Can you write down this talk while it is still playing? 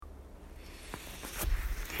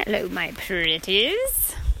Hello, my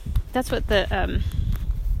pretties. That's what the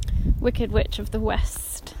Wicked Witch of the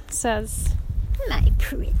West says. My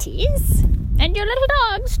pretties. And your little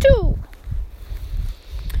dogs, too.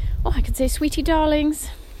 Oh, I could say sweetie darlings.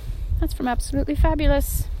 That's from Absolutely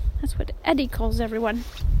Fabulous. That's what Eddie calls everyone.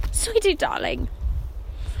 Sweetie darling.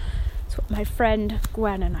 That's what my friend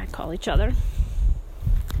Gwen and I call each other.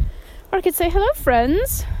 Or I could say, hello,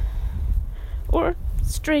 friends. Or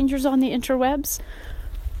strangers on the interwebs.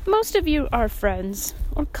 Most of you are friends,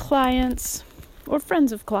 or clients, or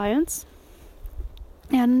friends of clients.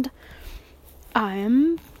 And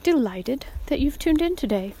I'm delighted that you've tuned in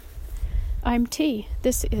today. I'm T.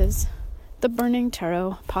 This is the Burning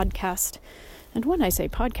Tarot podcast. And when I say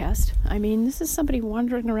podcast, I mean this is somebody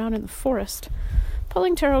wandering around in the forest,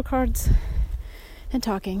 pulling tarot cards and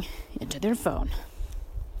talking into their phone.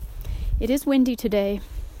 It is windy today,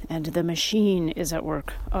 and the machine is at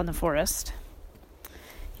work on the forest.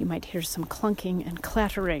 You might hear some clunking and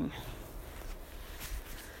clattering.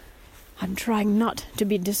 I'm trying not to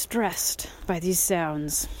be distressed by these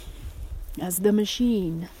sounds as the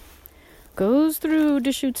machine goes through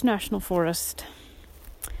Deschutes National Forest,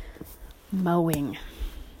 mowing.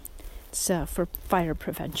 It's for fire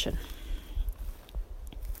prevention.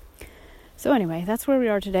 So anyway, that's where we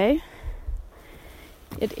are today.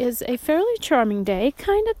 It is a fairly charming day,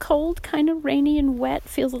 kind of cold, kind of rainy and wet.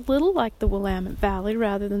 Feels a little like the Willamette Valley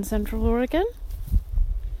rather than Central Oregon.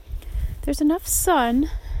 There's enough sun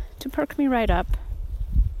to perk me right up.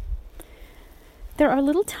 There are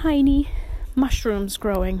little tiny mushrooms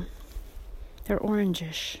growing. They're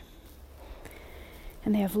orangish.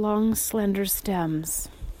 And they have long, slender stems.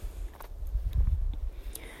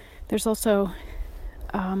 There's also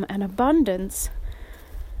an abundance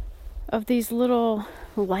of these little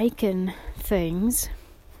lichen things.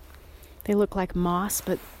 They look like moss,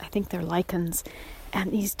 but I think they're lichens.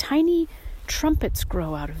 And these tiny trumpets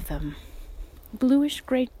grow out of them.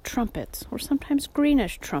 Bluish-gray trumpets, or sometimes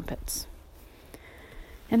greenish trumpets.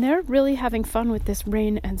 And they're really having fun with this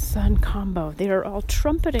rain and sun combo. They are all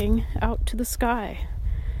trumpeting out to the sky,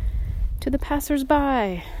 to the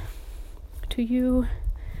passers-by, to you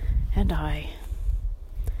and I.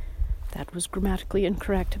 That was grammatically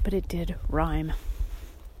incorrect, but it did rhyme.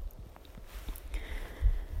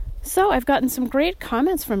 So I've gotten some great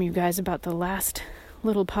comments from you guys about the last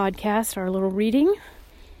little podcast, our little reading,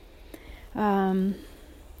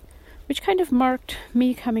 which kind of marked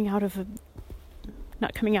me coming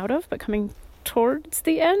towards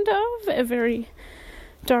the end of a very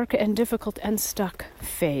dark and difficult and stuck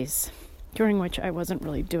phase, during which I wasn't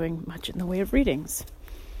really doing much in the way of readings.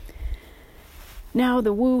 Now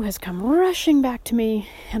the woo has come rushing back to me,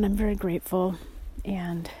 and I'm very grateful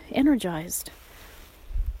and energized.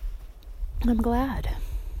 I'm glad.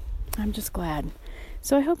 I'm just glad.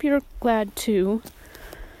 So I hope you're glad too,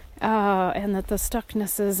 and that the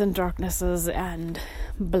stucknesses and darknesses and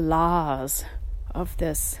blahs of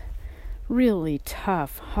this really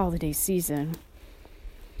tough holiday season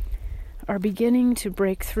are beginning to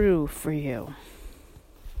break through for you.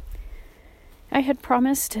 I had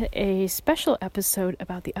promised a special episode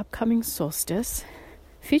about the upcoming solstice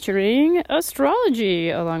featuring astrology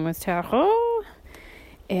along with tarot,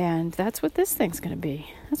 and that's what this thing's going to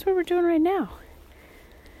be. That's what we're doing right now.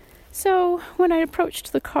 So when I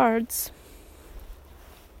approached the cards,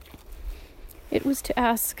 it was to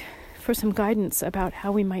ask for some guidance about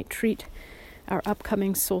how we might treat our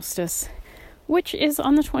upcoming solstice, which is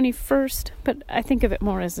on the 21st, but I think of it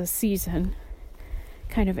more as a season,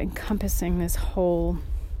 kind of encompassing this whole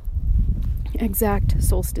exact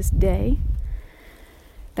solstice day.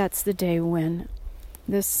 That's the day when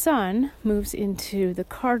the sun moves into the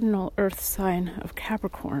cardinal earth sign of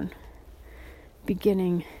Capricorn,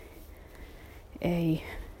 beginning a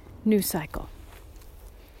new cycle.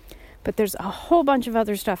 But there's a whole bunch of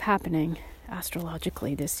other stuff happening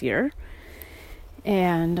astrologically this year,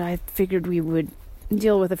 and I figured we would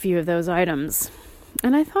deal with a few of those items.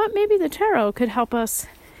 And I thought maybe the tarot could help us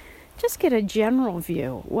just get a general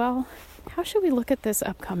view. Well, how should we look at this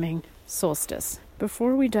upcoming solstice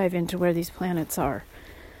before we dive into where these planets are?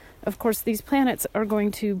 Of course, these planets are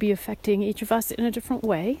going to be affecting each of us in a different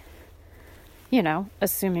way. You know,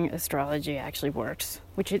 assuming astrology actually works,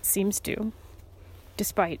 which it seems to,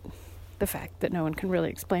 despite the fact that no one can really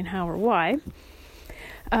explain how or why.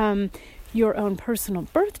 Your own personal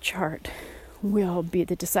birth chart will be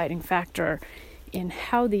the deciding factor in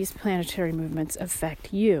how these planetary movements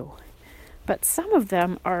affect you. But some of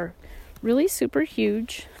them are really super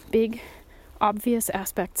huge, big, obvious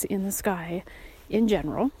aspects in the sky in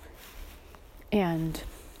general. And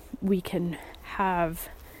we can have,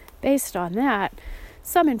 based on that,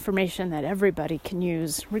 some information that everybody can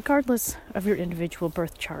use, regardless of your individual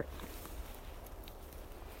birth chart.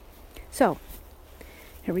 So,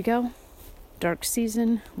 here we go. Dark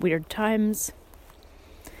season, weird times,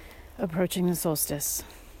 approaching the solstice.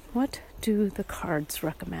 What do the cards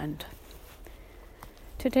recommend?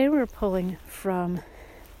 Today we're pulling from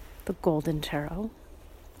the Golden Tarot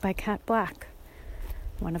by Kat Black,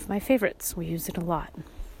 one of my favorites. We use it a lot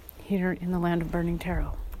here in the Land of Burning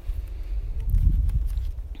Tarot.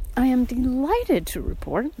 I am delighted to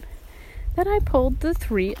report that I pulled the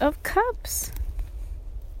Three of Cups.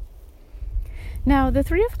 Now, the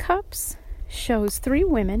Three of Cups shows three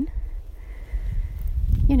women,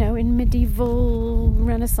 in medieval,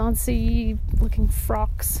 Renaissance-y looking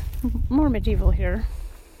frocks, more medieval here.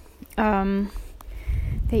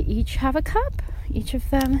 They each have a cup. Each of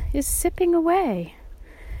them is sipping away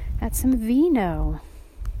at some vino.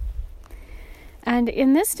 And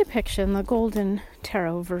in this depiction, the Golden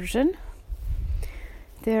Tarot version,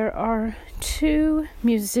 there are two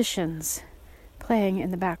musicians playing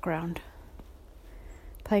in the background,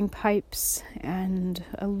 playing pipes and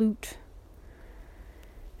a lute.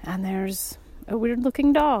 And there's a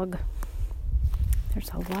weird-looking dog. There's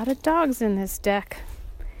a lot of dogs in this deck.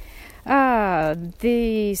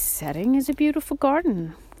 The setting is a beautiful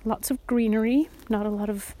garden. Lots of greenery, not a lot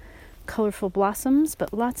of colorful blossoms,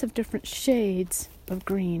 but lots of different shades of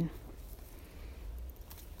green.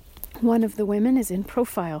 One of the women is in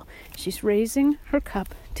profile. She's raising her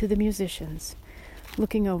cup to the musicians,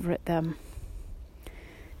 looking over at them.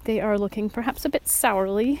 They are looking perhaps a bit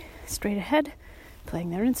sourly, straight ahead, playing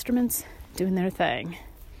their instruments, doing their thing.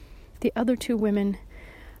 The other two women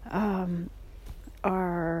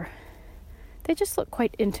they just look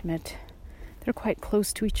quite intimate. They're quite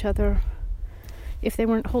close to each other. If they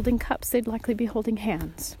weren't holding cups, they'd likely be holding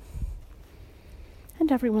hands.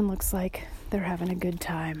 And everyone looks like they're having a good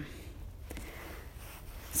time.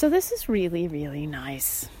 So this is really, really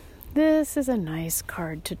nice. This is a nice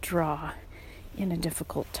card to draw in a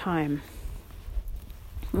difficult time.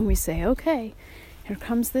 When we say, okay, here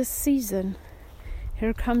comes this season.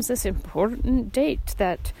 Here comes this important date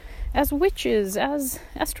that, as witches, as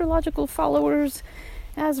astrological followers,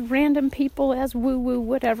 as random people, as woo-woo,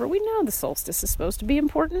 whatever, we know the solstice is supposed to be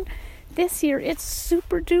important. This year, it's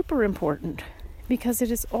super duper important because it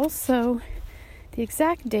is also the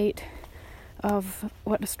exact date of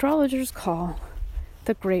what astrologers call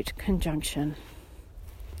the Great Conjunction.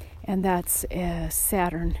 And that's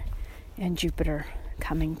Saturn and Jupiter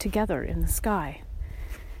coming together in the sky.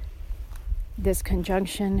 This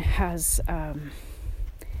conjunction has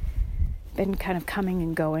been kind of coming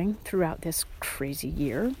and going throughout this crazy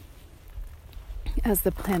year as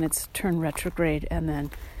the planets turn retrograde and then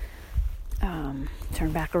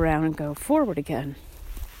turn back around and go forward again.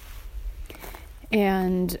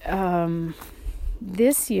 And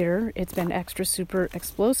this year, it's been extra super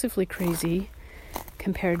explosively crazy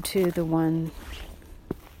compared to the one...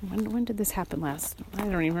 When did this happen last? I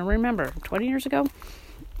don't even remember. 20 years ago?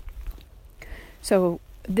 So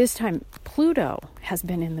this time, Pluto has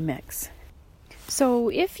been in the mix. So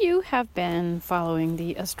if you have been following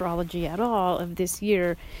the astrology at all of this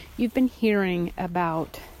year, you've been hearing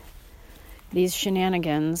about these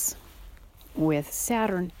shenanigans with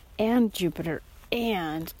Saturn and Jupiter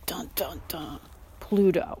and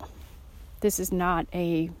Pluto. This is not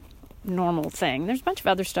a normal thing. There's a bunch of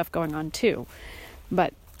other stuff going on too.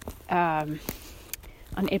 But on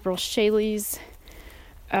April Shaley's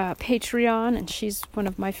Patreon, and she's one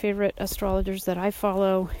of my favorite astrologers that I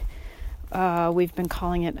follow, we've been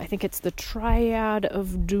calling it, I think it's the Triad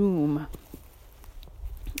of Doom.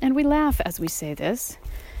 And we laugh as we say this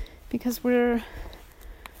because we're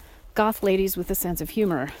goth ladies with a sense of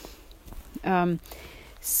humor.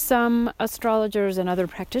 Some astrologers and other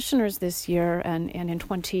practitioners this year and in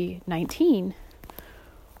 2019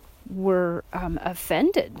 were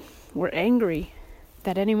offended, were angry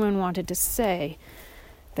that anyone wanted to say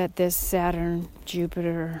that this Saturn,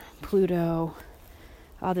 Jupiter, Pluto,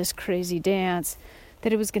 all this crazy dance,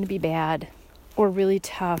 that it was going to be bad or really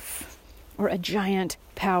tough or a giant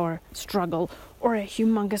power struggle or a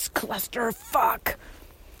humongous clusterfuck.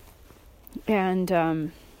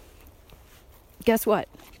 And guess what?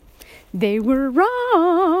 They were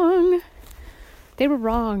wrong. They were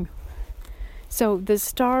wrong. So the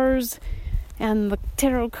stars and the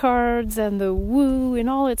tarot cards and the woo in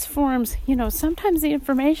all its forms, sometimes the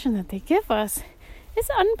information that they give us is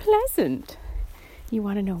unpleasant. You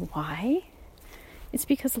want to know why? It's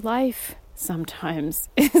because life sometimes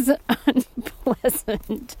is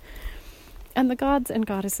unpleasant. And the gods and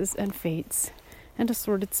goddesses and fates and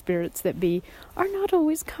assorted spirits that be are not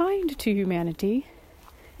always kind to humanity.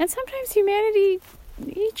 And sometimes humanity,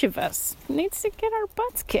 each of us, needs to get our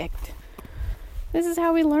butts kicked. This is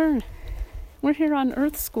how we learn. We're here on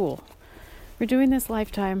Earth School. We're doing this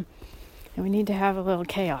lifetime, and we need to have a little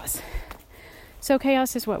chaos. So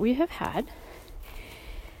chaos is what we have had.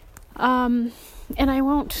 And I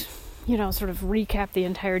won't, sort of recap the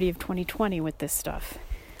entirety of 2020 with this stuff.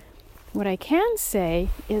 What I can say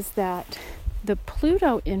is that the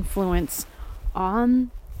Pluto influence on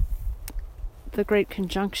the Great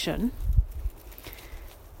Conjunction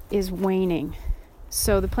is waning.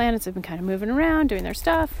 So the planets have been kind of moving around, doing their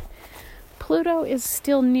stuff. Pluto is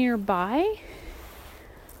still nearby,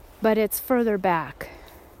 but it's further back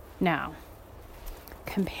now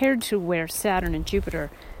compared to where Saturn and Jupiter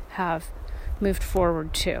have moved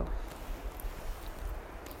forward to.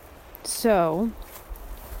 So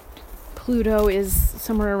Pluto is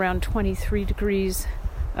somewhere around 23 degrees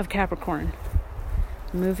of Capricorn,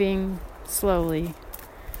 moving slowly,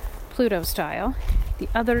 Pluto style. The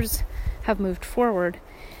others have moved forward,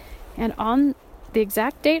 and on the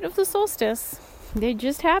exact date of the solstice, they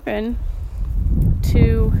just happen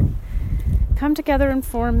to come together and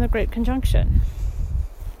form the Great Conjunction.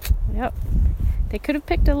 Yep. They could have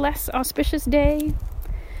picked a less auspicious day,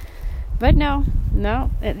 but no,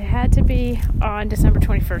 it had to be on December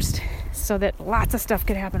 21st so that lots of stuff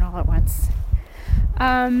could happen all at once.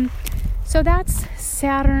 So that's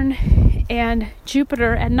Saturn and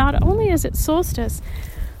Jupiter, and not only is it solstice,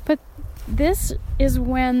 but this is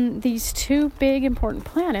when these two big important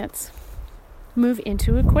planets move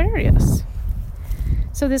into Aquarius.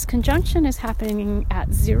 So this conjunction is happening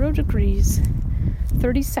at 0 degrees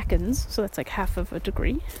 30 seconds, so that's like half of a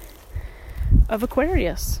degree, of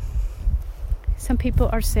Aquarius. Some people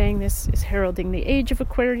are saying this is heralding the age of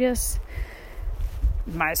Aquarius.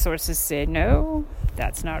 My sources say no,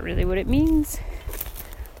 that's not really what it means.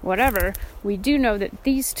 Whatever, we do know that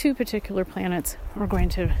these two particular planets are going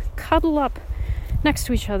to cuddle up next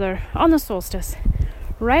to each other on the solstice,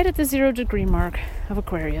 right at the 0 degree mark of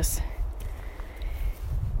Aquarius.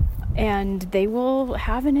 And they will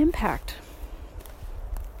have an impact.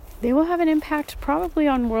 They will have an impact probably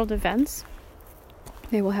on world events.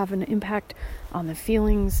 They will have an impact on the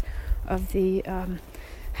feelings of the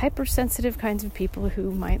hypersensitive kinds of people who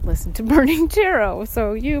might listen to Burning Tarot.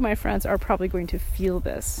 So you, my friends, are probably going to feel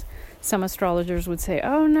this. Some astrologers would say,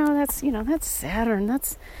 oh no, that's Saturn,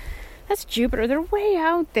 that's Jupiter. They're way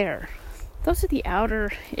out there. Those are the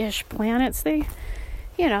outer-ish planets. They're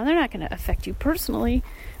not going to affect you personally.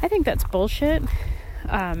 I think that's bullshit.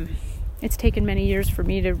 It's taken many years for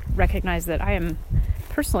me to recognize that I am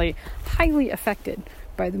personally highly affected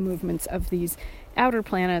by the movements of these outer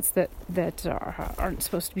planets that aren't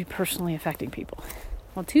supposed to be personally affecting people.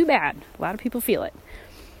 Well, too bad. A lot of people feel it.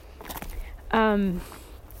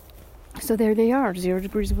 So there they are, 0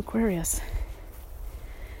 degrees of Aquarius.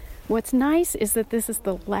 What's nice is that this is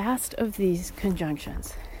the last of these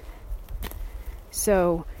conjunctions.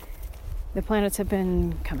 So the planets have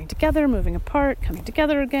been coming together, moving apart, coming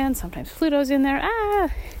together again. Sometimes Pluto's in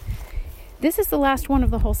there. This is the last one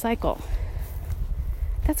of the whole cycle.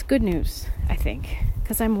 That's good news, I think,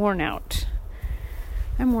 because I'm worn out.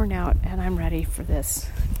 I'm worn out, and I'm ready for this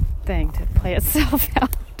thing to play itself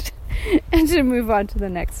out and to move on to the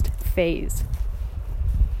next phase.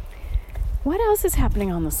 What else is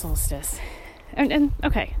happening on the solstice? And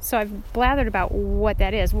okay, so I've blathered about what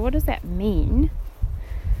that is. What does that mean?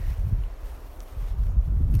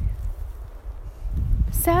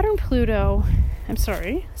 Saturn,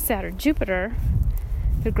 Jupiter,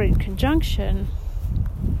 the Great Conjunction,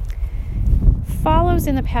 follows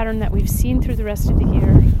in the pattern that we've seen through the rest of the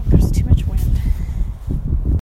year